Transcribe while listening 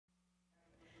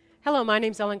Hello, my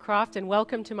name's Ellen Croft and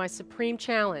welcome to my Supreme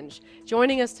Challenge.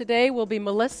 Joining us today will be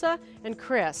Melissa and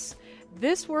Chris.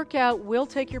 This workout will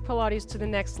take your Pilates to the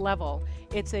next level.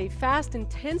 It's a fast,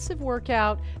 intensive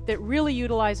workout that really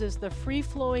utilizes the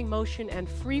free-flowing motion and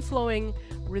free-flowing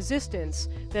resistance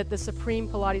that the Supreme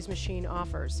Pilates machine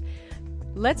offers.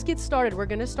 Let's get started. We're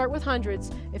going to start with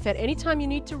hundreds. If at any time you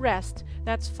need to rest,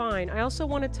 that's fine. I also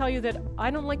want to tell you that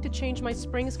I don't like to change my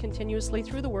springs continuously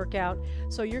through the workout,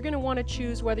 so you're going to want to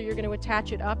choose whether you're going to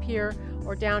attach it up here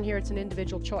or down here. It's an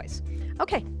individual choice.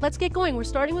 Okay, let's get going. We're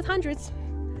starting with hundreds.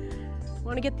 I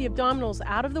want to get the abdominals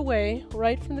out of the way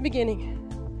right from the beginning.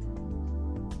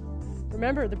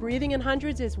 Remember, the breathing in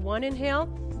hundreds is 1 inhale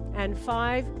and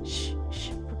 5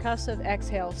 percussive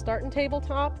exhale. Start in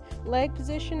tabletop, leg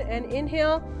position, and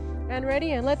inhale, and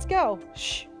ready, and let's go.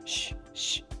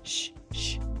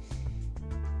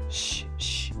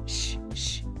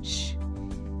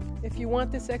 If you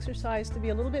want this exercise to be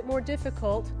a little bit more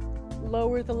difficult,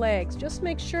 lower the legs. Just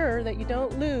make sure that you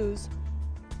don't lose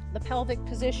the pelvic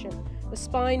position. The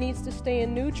spine needs to stay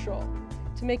in neutral.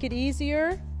 To make it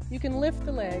easier, you can lift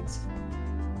the legs.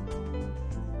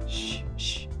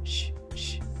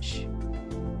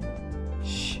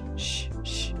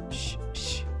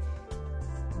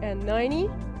 And 90.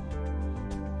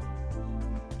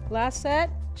 Last set.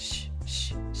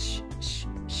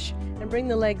 And bring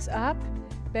the legs up,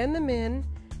 bend them in,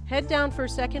 head down for a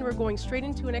second. We're going straight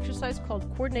into an exercise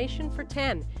called coordination for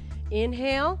 10.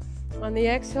 Inhale. On the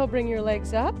exhale, bring your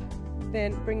legs up.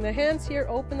 Then bring the hands here,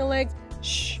 open the legs.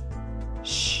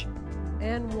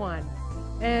 And 1.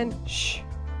 And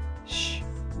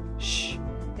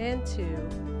and 2.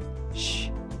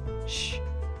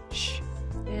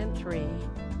 And 3.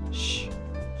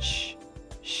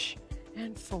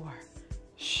 And 4.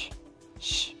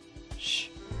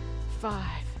 5.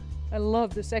 I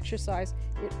love this exercise.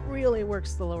 It really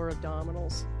works the lower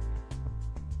abdominals.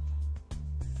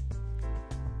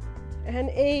 And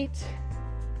 8.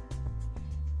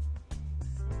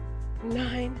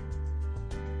 9.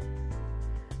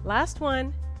 Last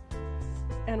one.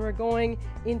 And we're going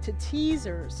into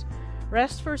teasers.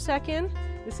 Rest for a second.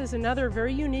 This is another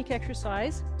very unique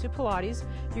exercise to Pilates.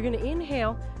 You're going to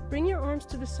inhale, bring your arms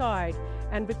to the side,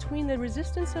 and between the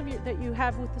resistance that you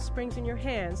have with the springs in your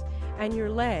hands and your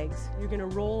legs, you're going to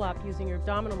roll up using your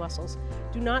abdominal muscles.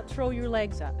 Do not throw your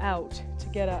legs out to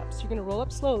get up. So you're going to roll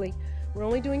up slowly. We're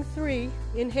only doing 3.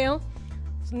 Inhale.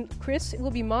 So Chris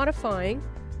will be modifying.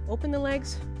 Open the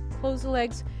legs, close the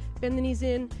legs, bend the knees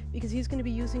in, because he's going to be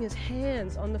using his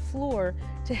hands on the floor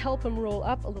to help him roll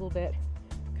up a little bit.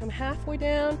 Come halfway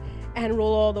down and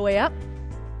roll all the way up.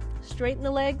 Straighten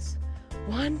the legs.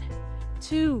 1,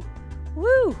 2,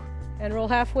 woo! And roll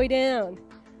halfway down.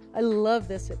 I love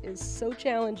this. It is so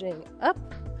challenging. Up,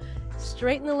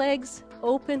 straighten the legs,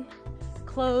 open,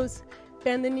 close,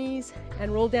 bend the knees,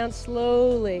 and roll down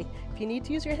slowly. If you need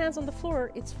to use your hands on the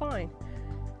floor, it's fine.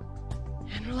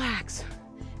 And relax,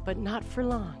 but not for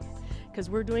long, because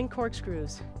we're doing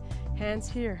corkscrews. Hands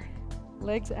here,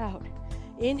 legs out.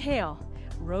 Inhale,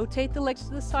 rotate the legs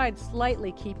to the side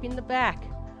slightly, keeping the back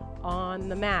on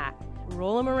the mat.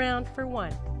 Roll them around for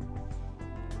 1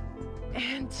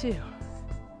 and 2.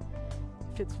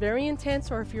 If it's very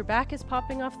intense or if your back is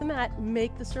popping off the mat,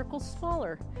 make the circles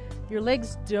smaller. Your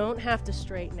legs don't have to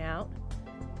straighten out.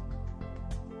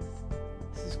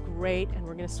 This is great, and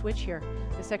we're going to switch here.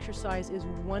 This exercise is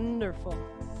wonderful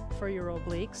for your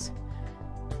obliques,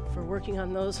 for working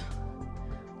on those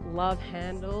love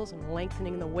handles and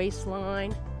lengthening the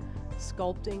waistline,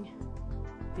 sculpting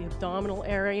the abdominal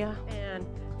area, and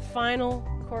final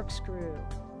corkscrew.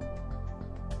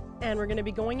 And we're going to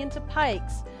be going into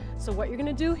pikes. So what you're going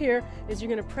to do here is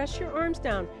you're going to press your arms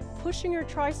down, pushing your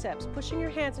triceps, pushing your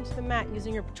hands into the mat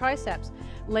using your triceps,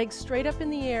 legs straight up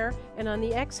in the air, and on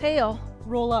the exhale,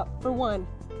 roll up for 1.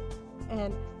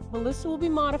 And Melissa will be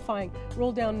modifying.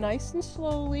 Roll down nice and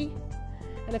slowly.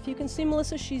 And if you can see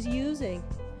Melissa, she's using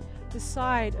the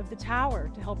side of the tower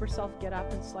to help herself get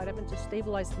up and slide up and to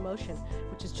stabilize the motion,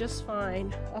 which is just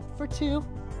fine. Up for 2.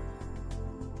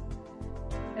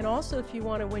 And also, if you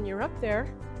want to, when you're up there,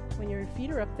 when your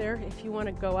feet are up there, if you want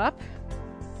to go up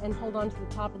and hold on to the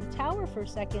top of the tower for a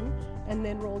second and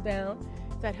then roll down,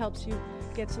 if that helps you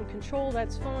get some control,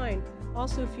 that's fine.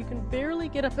 Also, if you can barely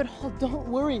get up at all, don't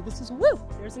worry. This is, woo!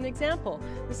 There's an example.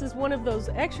 This is one of those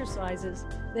exercises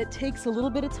that takes a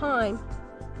little bit of time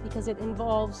because it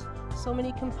involves so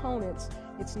many components.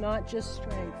 It's not just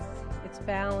strength. It's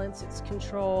balance, it's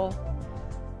control.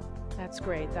 That's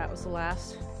great. That was the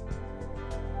last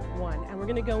one. And we're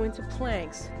going to go into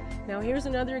planks. Now here's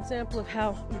another example of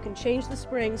how you can change the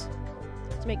springs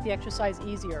to make the exercise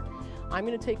easier. I'm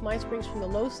going to take my springs from the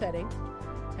low setting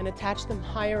and attach them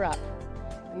higher up.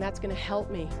 And that's going to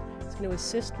help me. It's going to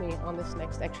assist me on this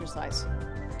next exercise.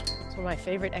 It's one of my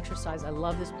favorite exercises. I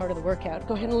love this part of the workout.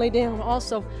 Go ahead and lay down.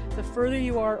 Also, the further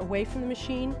you are away from the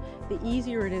machine, the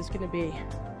easier it is going to be.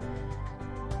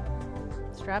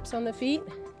 Straps on the feet.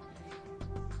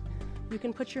 You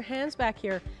can put your hands back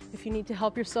here if you need to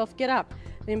help yourself get up.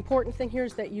 The important thing here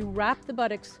is that you wrap the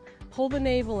buttocks, pull the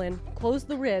navel in, close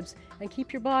the ribs, and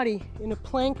keep your body in a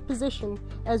plank position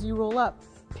as you roll up,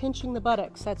 pinching the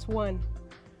buttocks. That's 1.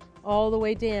 All the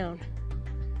way down.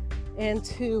 And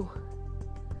 2.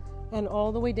 And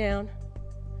all the way down,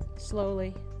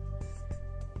 slowly.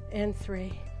 And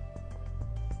 3.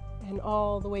 And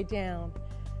all the way down.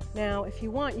 Now, if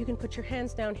you want, you can put your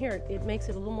hands down here. It makes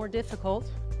it a little more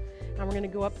difficult. And we're going to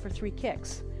go up for 3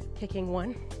 kicks. Kicking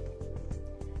 1.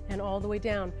 And all the way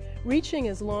down. Reaching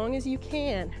as long as you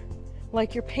can,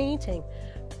 like you're painting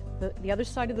the other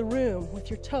side of the room with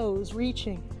your toes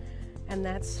reaching. And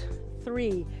that's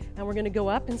 3. And we're going to go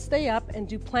up and stay up and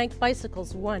do plank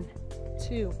bicycles. 1,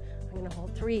 2. I'm going to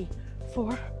hold 3,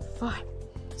 4, 5,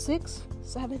 6,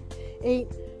 7, 8,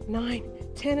 9,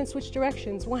 10, and switch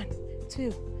directions. 1,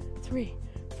 2, 3,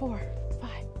 4, 5,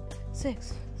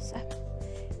 6, 7,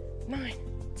 9,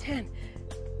 10.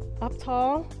 Up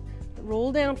tall.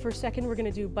 Roll down for a second. We're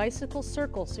going to do bicycle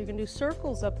circles. So you're going to do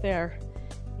circles up there.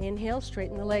 Inhale,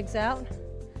 straighten the legs out.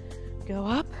 Go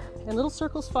up. And little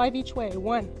circles, 5 each way.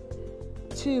 1,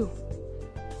 2,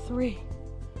 3,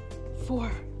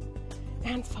 4,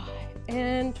 and 5.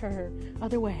 And turn.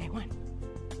 Other way.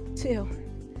 1, 2,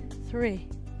 3,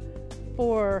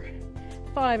 4,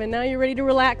 5. And now you're ready to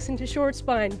relax into short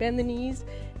spine. Bend the knees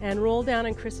and roll down.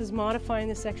 And Chris is modifying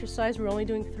this exercise. We're only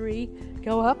doing 3.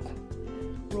 Go up.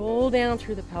 Roll down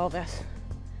through the pelvis.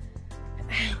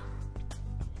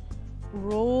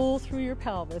 Roll through your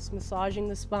pelvis, massaging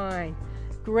the spine.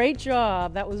 Great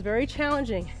job. That was very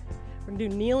challenging. We're going to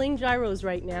do kneeling gyros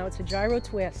right now. It's a gyro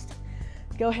twist.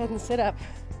 Go ahead and sit up.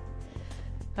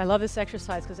 I love this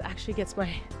exercise because it actually gets my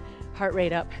heart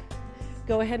rate up.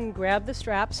 Go ahead and grab the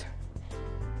straps.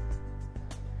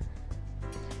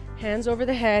 Hands over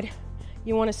the head.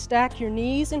 You want to stack your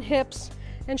knees and hips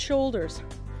and shoulders.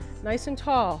 Nice and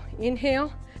tall.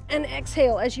 Inhale and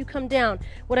exhale as you come down.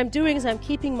 What I'm doing is I'm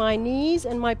keeping my knees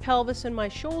and my pelvis and my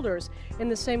shoulders in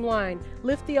the same line.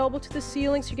 Lift the elbow to the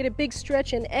ceiling so you get a big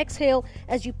stretch, and exhale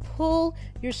as you pull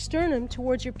your sternum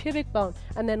towards your pivot bone,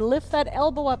 and then lift that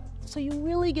elbow up so you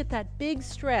really get that big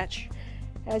stretch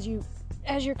as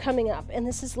you're coming up. And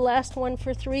this is the last one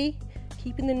for 3.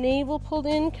 Keeping the navel pulled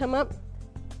in, come up.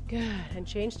 Good. And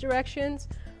change directions.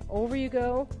 Over you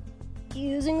go.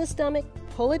 Using the stomach,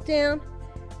 pull it down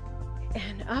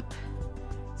and up.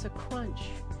 It's a crunch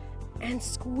and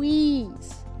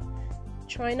squeeze.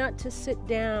 Try not to sit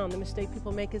down. The mistake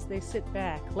people make is they sit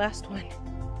back. Last one,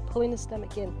 pulling the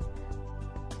stomach in.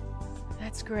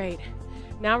 That's great.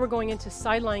 Now we're going into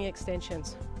side lying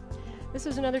extensions. This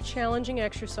is another challenging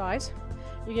exercise.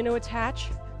 You're going to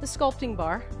attach the sculpting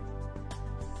bar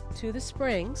to the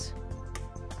springs.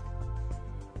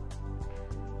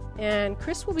 And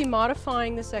Chris will be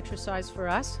modifying this exercise for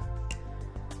us.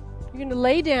 You're going to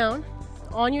lay down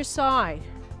on your side.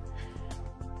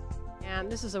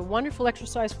 And this is a wonderful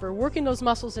exercise for working those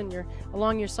muscles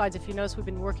along your sides. If you notice, we've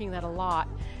been working that a lot.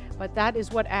 But that is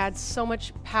what adds so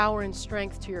much power and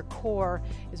strength to your core,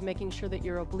 is making sure that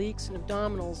your obliques and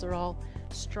abdominals are all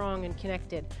strong and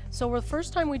connected. So the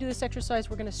first time we do this exercise,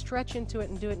 we're going to stretch into it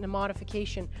and do it in a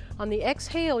modification. On the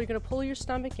exhale, you're going to pull your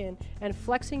stomach in, and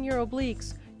flexing your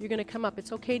obliques, you're going to come up.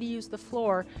 It's okay to use the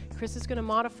floor. Chris is going to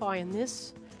modify in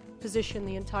this position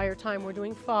the entire time. We're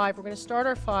doing 5. We're going to start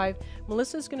our 5.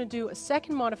 Melissa's going to do a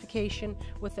second modification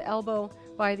with the elbow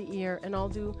by the ear, and I'll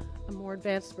do a more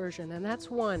advanced version. And that's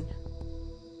 1.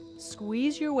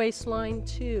 Squeeze your waistline.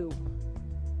 2.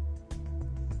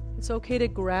 It's okay to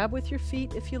grab with your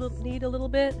feet if you need a little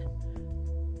bit.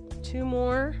 2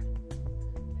 more.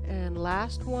 And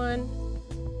last one.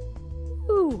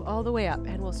 Ooh, all the way up,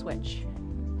 and we'll switch.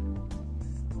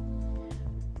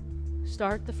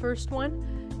 Start the first one.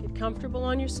 Get comfortable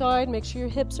on your side. Make sure your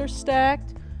hips are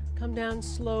stacked. Come down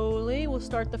slowly. We'll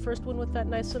start the first one with that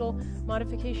nice little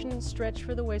modification and stretch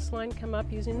for the waistline. Come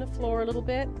up using the floor a little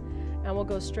bit. And we'll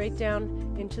go straight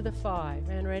down into the 5.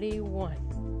 And ready? 1.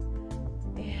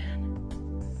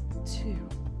 And 2.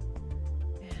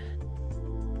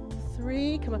 And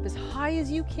 3. Come up as high as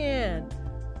you can.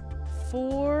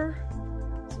 4.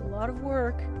 It's a lot of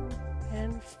work.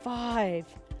 And 5.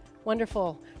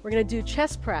 Wonderful. We're going to do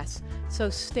chest press. So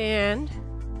stand,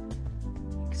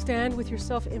 stand with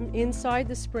yourself inside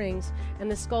the springs and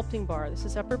the sculpting bar. This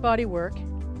is upper body work.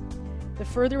 The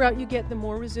further out you get, the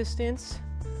more resistance.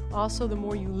 Also, the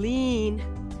more you lean,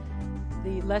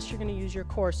 the less you're going to use your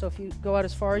core. So if you go out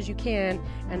as far as you can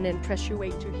and then press your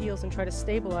weight to your heels and try to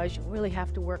stabilize, you really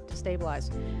have to work to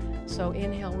stabilize. So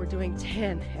inhale, we're doing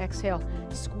 10. Exhale,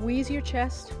 squeeze your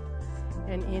chest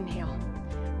and inhale.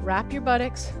 Wrap your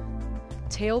buttocks,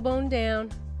 tailbone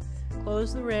down,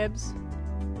 close the ribs.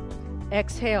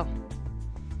 Exhale.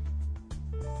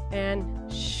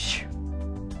 And shh.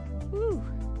 Woo.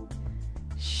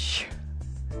 Shh.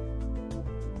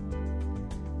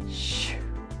 Shh.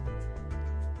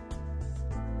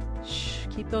 Shh.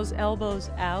 Keep those elbows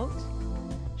out,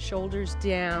 shoulders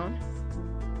down.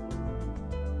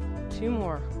 2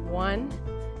 more. 1,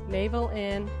 navel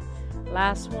in.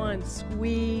 Last one,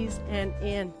 squeeze and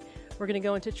in. We're going to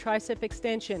go into tricep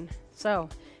extension. So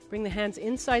bring the hands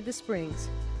inside the springs,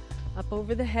 up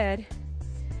over the head,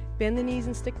 bend the knees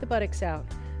and stick the buttocks out.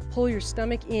 Pull your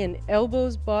stomach in,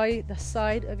 elbows by the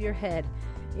side of your head.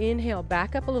 Inhale,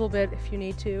 back up a little bit if you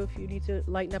need to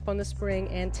lighten up on the spring,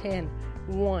 and 10.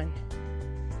 1.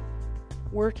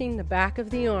 Working the back of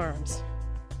the arms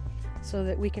so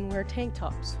that we can wear tank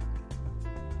tops.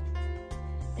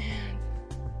 And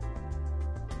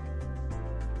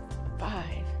 5,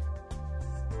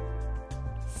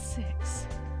 6.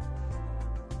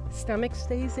 Stomach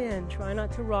stays in. Try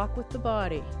not to rock with the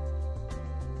body.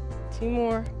 2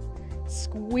 more.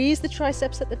 Squeeze the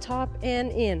triceps at the top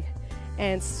and in.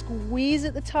 And squeeze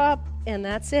at the top, and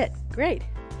that's it. Great.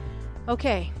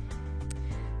 Okay.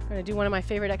 I'm going to do one of my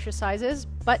favorite exercises,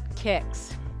 butt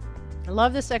kicks. I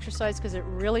love this exercise because it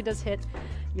really does hit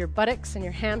your buttocks and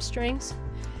your hamstrings.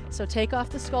 So take off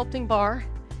the sculpting bar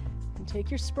and take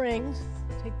your springs,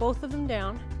 take both of them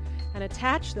down, and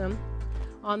attach them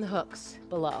on the hooks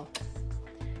below.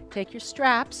 Take your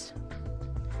straps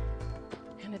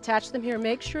and attach them here.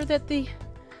 Make sure that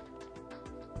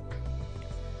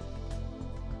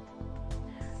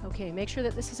make sure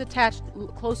that this is attached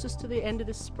closest to the end of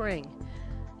the spring.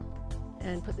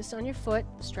 And put this on your foot,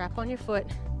 strap on your foot,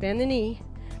 bend the knee,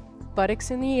 buttocks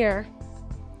in the air.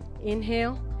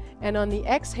 Inhale, and on the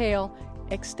exhale,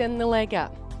 extend the leg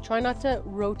up. Try not to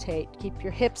rotate. Keep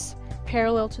your hips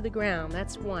parallel to the ground.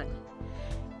 That's 1.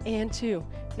 And 2.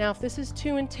 Now, if this is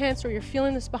too intense or you're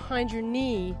feeling this behind your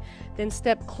knee, then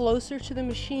step closer to the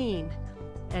machine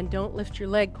and don't lift your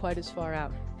leg quite as far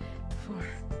out. 4,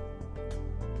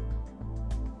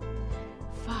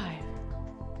 5.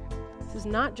 This is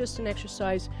not just an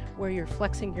exercise where you're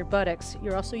flexing your buttocks.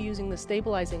 You're also using the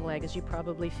stabilizing leg, as you're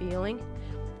probably feeling,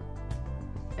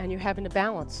 and you're having to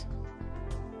balance.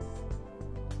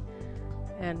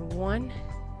 And 1.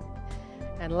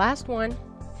 And last one.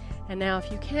 And now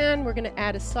if you can, we're going to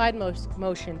add a side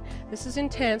motion. This is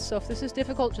intense, so if this is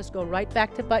difficult, just go right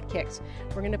back to butt kicks.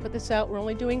 We're going to put this out. We're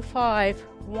only doing 5.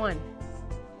 1.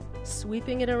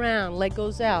 Sweeping it around. Leg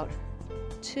goes out.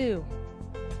 2.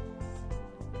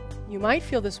 You might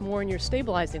feel this more in your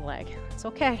stabilizing leg. It's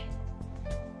okay.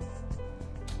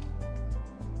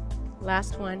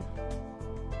 Last one.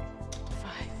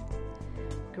 5.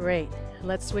 Great.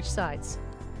 Let's switch sides.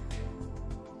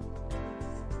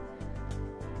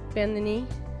 Bend the knee.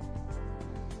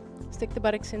 Stick the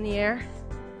buttocks in the air.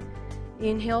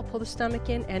 Inhale, pull the stomach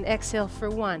in, and exhale for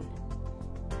 1.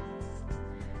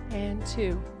 And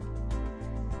 2.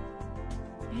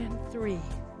 And 3.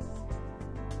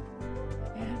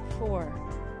 And 4.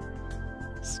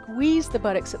 Squeeze the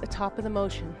buttocks at the top of the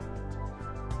motion.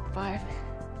 5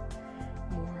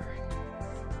 more.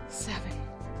 7.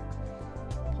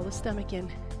 Pull the stomach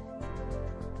in.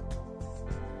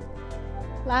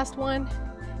 Last one.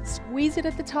 Squeeze it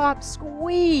at the top.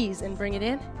 Squeeze and bring it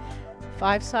in.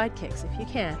 5 side kicks if you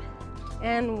can.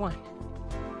 And 1.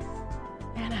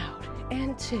 And out.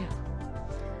 And 2.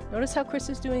 Notice how Chris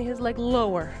is doing his leg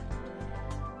lower.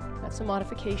 That's a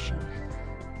modification.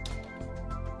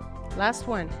 Last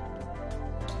one.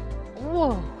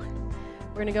 Whoa.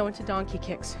 We're going to go into donkey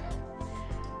kicks.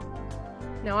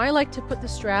 Now I like to put the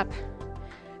strap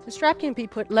can be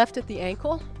put left at the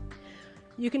ankle.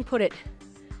 You can put it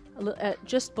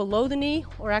just below the knee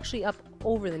or actually up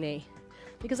over the knee.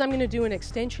 Because I'm going to do an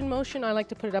extension motion, I like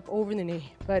to put it up over the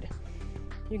knee. But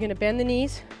you're going to bend the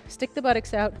knees, stick the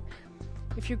buttocks out.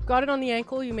 If you've got it on the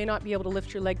ankle, you may not be able to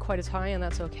lift your leg quite as high, and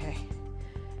that's okay.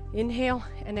 Inhale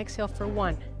and exhale for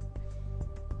 1.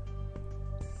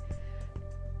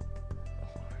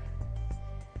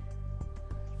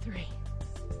 3.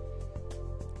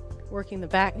 Working the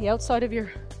back, the outside of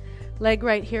your leg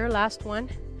right here, last one.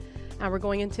 And we're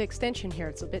going into extension here.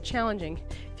 It's a bit challenging.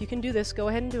 If you can do this, go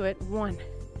ahead and do it. 1,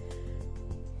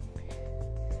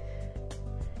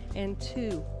 and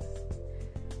 2.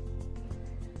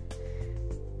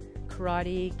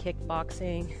 Karate,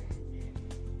 kickboxing.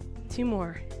 2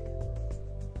 more.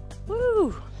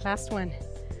 Woo! Last one.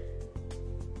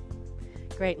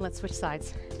 Great, let's switch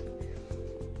sides.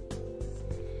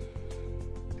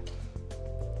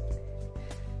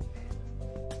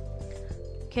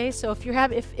 Okay, so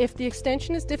if the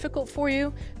extension is difficult for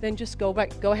you, then just go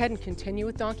ahead and continue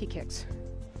with donkey kicks.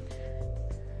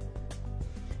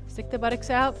 Stick the buttocks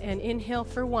out and inhale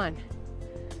for 1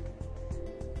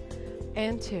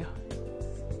 and 2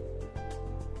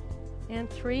 and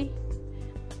 3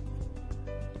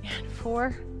 and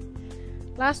 4.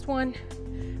 Last one,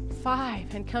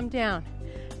 5, and come down.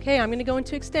 Okay, I'm going to go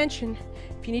into extension.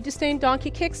 If you need to stay in donkey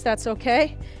kicks, that's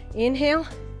okay. Inhale,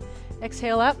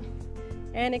 exhale up,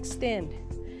 and extend.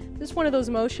 This is one of those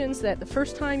motions that the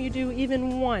first time you do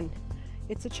even one,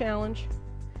 it's a challenge.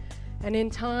 And in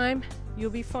time, you'll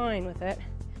be fine with it.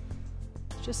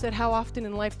 It's just that how often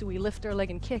in life do we lift our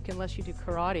leg and kick unless you do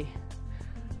karate?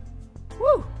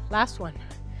 Woo! Last one.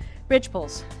 Bridge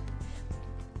pulls.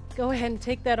 Go ahead and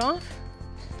take that off.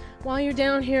 While you're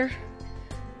down here,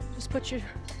 just put your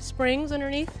springs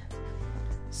underneath.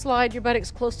 Slide your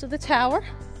buttocks close to the tower.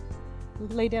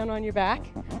 Lay down on your back.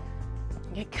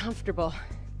 Get comfortable.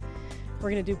 We're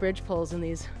going to do bridge pulls, and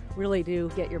these really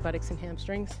do get your buttocks and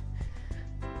hamstrings.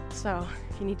 So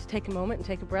if you need to take a moment and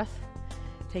take a breath,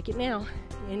 take it now.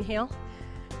 Inhale,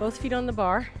 both feet on the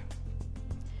bar.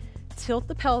 Tilt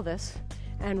the pelvis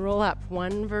and roll up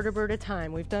 1 vertebra at a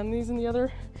time. We've done these in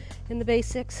the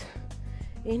basics.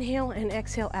 Inhale and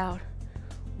exhale out.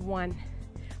 1.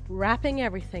 Wrapping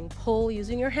everything. Pull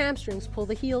using your hamstrings. Pull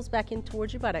the heels back in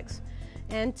towards your buttocks.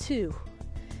 And 2.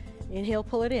 Inhale,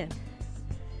 pull it in.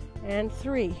 And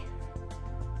 3.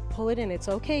 Pull it in. It's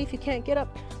okay if you can't get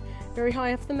up very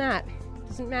high off the mat.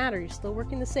 Doesn't matter. You're still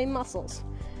working the same muscles.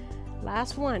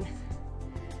 Last one.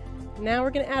 Now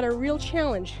we're going to add a real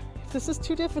challenge. If this is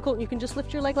too difficult, you can just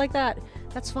lift your leg like that.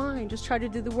 That's fine. Just try to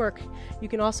do the work. You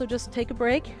can also just take a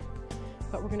break,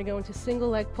 but we're going to go into single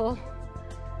leg pull.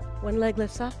 1 leg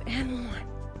lifts up, and 1,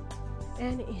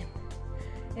 and in,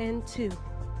 and 2,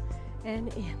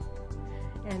 and in,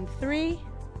 and 3,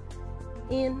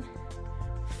 in,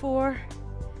 4,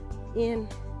 in,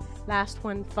 last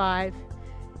one, 5,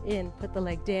 in. Put the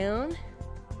leg down,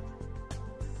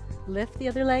 lift the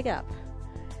other leg up,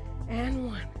 and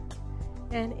 1,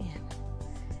 and in,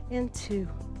 and 2,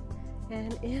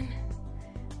 and in,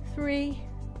 3,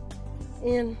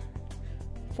 in,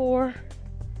 4,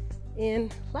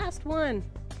 in, last one.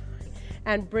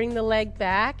 And bring the leg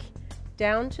back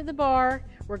down to the bar.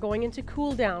 We're going into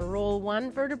cool down. Roll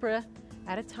 1 vertebra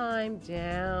at a time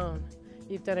down.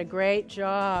 You've done a great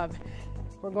job.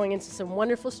 We're going into some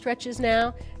wonderful stretches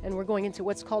now, and we're going into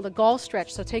what's called a golf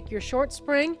stretch. So take your short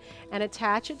spring and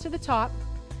attach it to the top,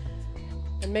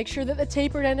 and make sure that the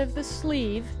tapered end of the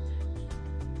sleeve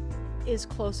is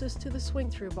closest to the swing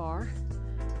through bar.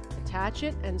 Attach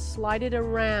it and slide it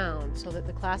around so that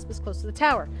the clasp is close to the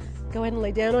tower. Go ahead and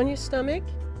lay down on your stomach.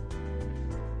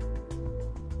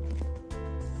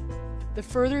 The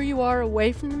further you are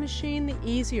away from the machine, the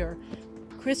easier.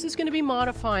 Chris is going to be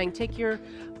modifying. Take your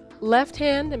left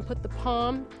hand and put the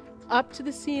palm up to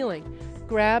the ceiling.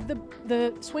 Grab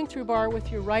the swing through bar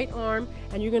with your right arm,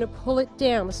 and you're going to pull it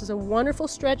down. This is a wonderful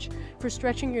stretch for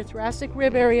stretching your thoracic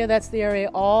rib area. That's the area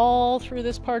all through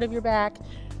this part of your back.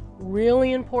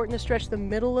 Really important to stretch the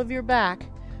middle of your back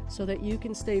so that you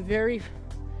can stay very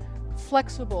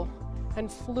flexible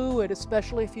and fluid,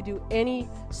 especially if you do any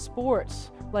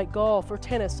sports like golf or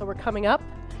tennis. So we're coming up,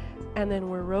 and then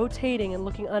we're rotating and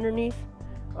looking underneath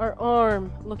our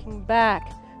arm, looking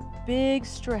back, big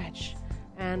stretch,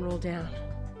 and roll down.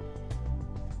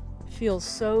 Feels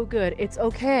so good. It's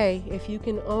okay if you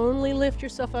can only lift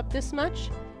yourself up this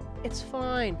much. It's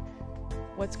fine.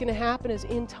 What's going to happen is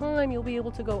in time you'll be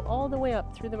able to go all the way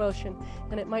up through the motion,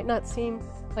 and it might not seem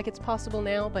like it's possible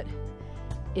now, but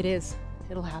it is.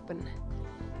 It'll happen.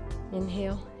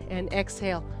 Inhale and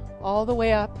exhale all the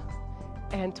way up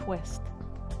and twist.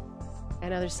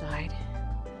 And other side.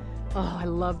 Oh, I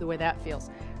love the way that feels.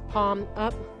 Palm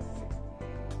up,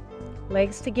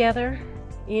 legs together.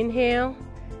 Inhale,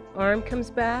 arm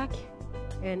comes back,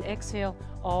 and exhale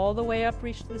all the way up,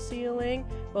 reach to the ceiling,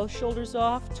 both shoulders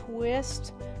off,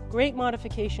 twist. Great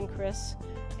modification, Chris.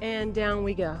 And down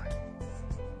we go.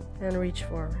 And reach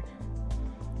forward.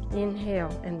 Inhale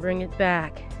and bring it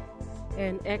back.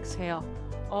 And exhale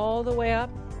all the way up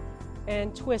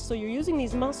and twist. So you're using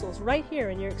these muscles right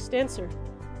here in your extensor,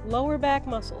 lower back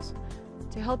muscles,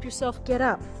 to help yourself get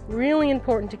up. Really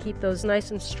important to keep those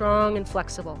nice and strong and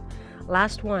flexible.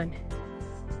 Last one.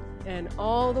 and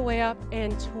all the way up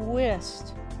and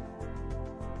twist.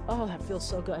 Oh, that feels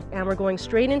so good. And we're going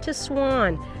straight into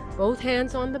swan. Both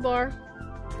hands on the bar,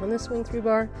 on the swing through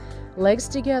bar, legs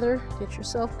together. Get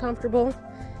yourself comfortable.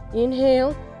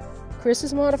 Inhale. Chris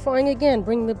is modifying again.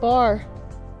 Bring the bar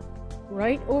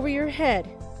right over your head.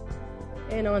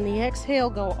 And on the exhale,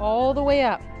 go all the way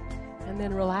up. And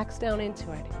then relax down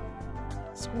into it.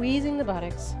 Squeezing the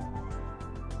buttocks.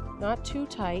 Not too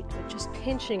tight, but just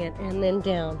pinching it and then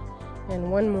down.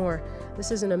 And one more.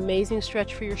 This is an amazing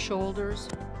stretch for your shoulders.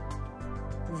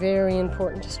 Very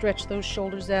important to stretch those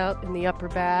shoulders out in the upper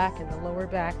back and the lower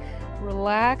back.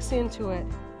 Relax into it.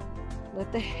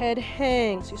 Let the head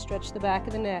hang so you stretch the back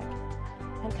of the neck.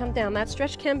 And come down. That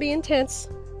stretch can be intense,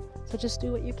 so just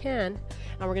do what you can.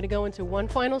 And we're going to go into one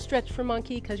final stretch for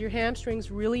monkey because your hamstrings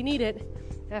really need it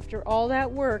after all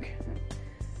that work.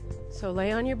 So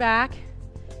lay on your back.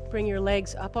 Bring your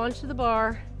legs up onto the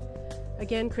bar.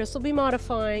 Again, Chris will be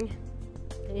modifying.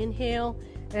 Inhale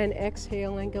and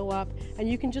exhale and go up. And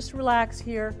you can just relax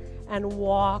here and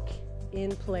walk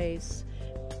in place.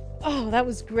 Oh, that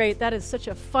was great. That is such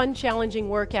a fun, challenging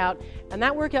workout. And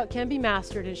that workout can be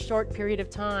mastered in a short period of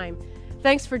time.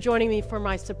 Thanks for joining me for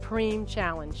my Supreme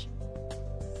Challenge.